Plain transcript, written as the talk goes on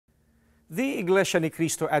The Iglesia Ni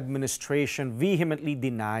Cristo administration vehemently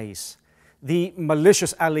denies the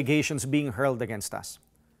malicious allegations being hurled against us.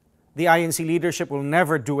 The INC leadership will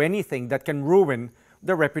never do anything that can ruin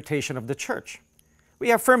the reputation of the Church. We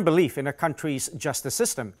have firm belief in our country's justice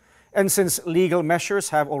system, and since legal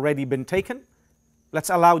measures have already been taken, let's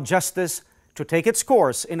allow justice to take its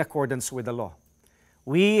course in accordance with the law.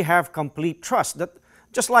 We have complete trust that,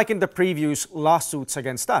 just like in the previous lawsuits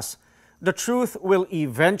against us, the truth will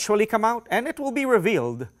eventually come out and it will be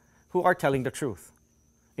revealed who are telling the truth.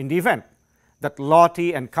 In the event that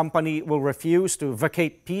Lottie and company will refuse to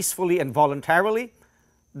vacate peacefully and voluntarily,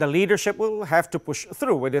 the leadership will have to push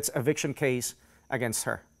through with its eviction case against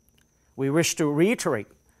her. We wish to reiterate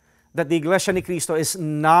that the Iglesia Ni Cristo is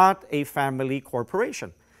not a family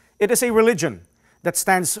corporation. It is a religion that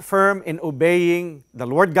stands firm in obeying the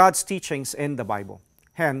Lord God's teachings in the Bible.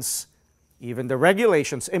 Hence, even the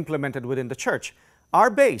regulations implemented within the church are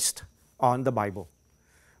based on the Bible.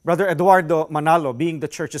 Brother Eduardo Manalo, being the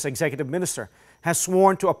church's executive minister, has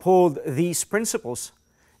sworn to uphold these principles,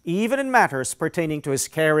 even in matters pertaining to his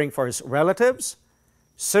caring for his relatives,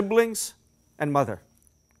 siblings, and mother.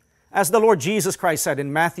 As the Lord Jesus Christ said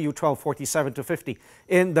in Matthew 12:47-50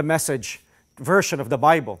 in the Message version of the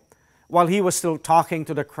Bible, while he was still talking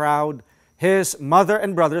to the crowd, his mother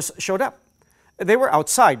and brothers showed up. They were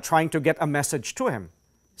outside trying to get a message to him.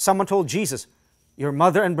 Someone told Jesus, "Your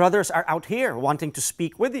mother and brothers are out here wanting to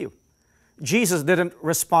speak with you." Jesus didn't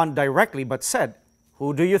respond directly but said,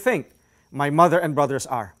 "Who do you think my mother and brothers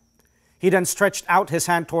are?" He then stretched out his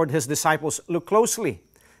hand toward his disciples. "Look closely.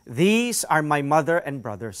 These are my mother and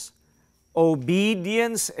brothers."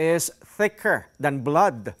 Obedience is thicker than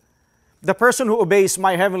blood. The person who obeys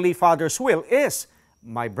my Heavenly Father's will is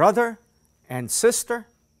my brother and sister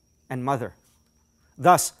and mother.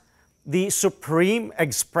 Thus, the supreme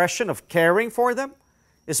expression of caring for them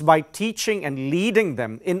is by teaching and leading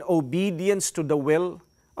them in obedience to the will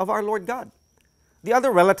of our Lord God. The other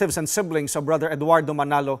relatives and siblings of Brother Eduardo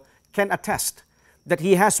Manalo can attest that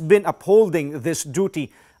he has been upholding this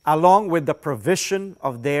duty along with the provision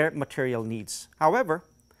of their material needs. However,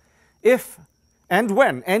 if and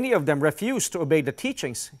when any of them refuse to obey the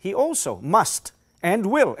teachings, he also must and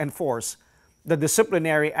will enforce the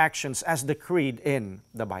disciplinary actions as decreed in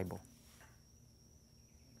the Bible.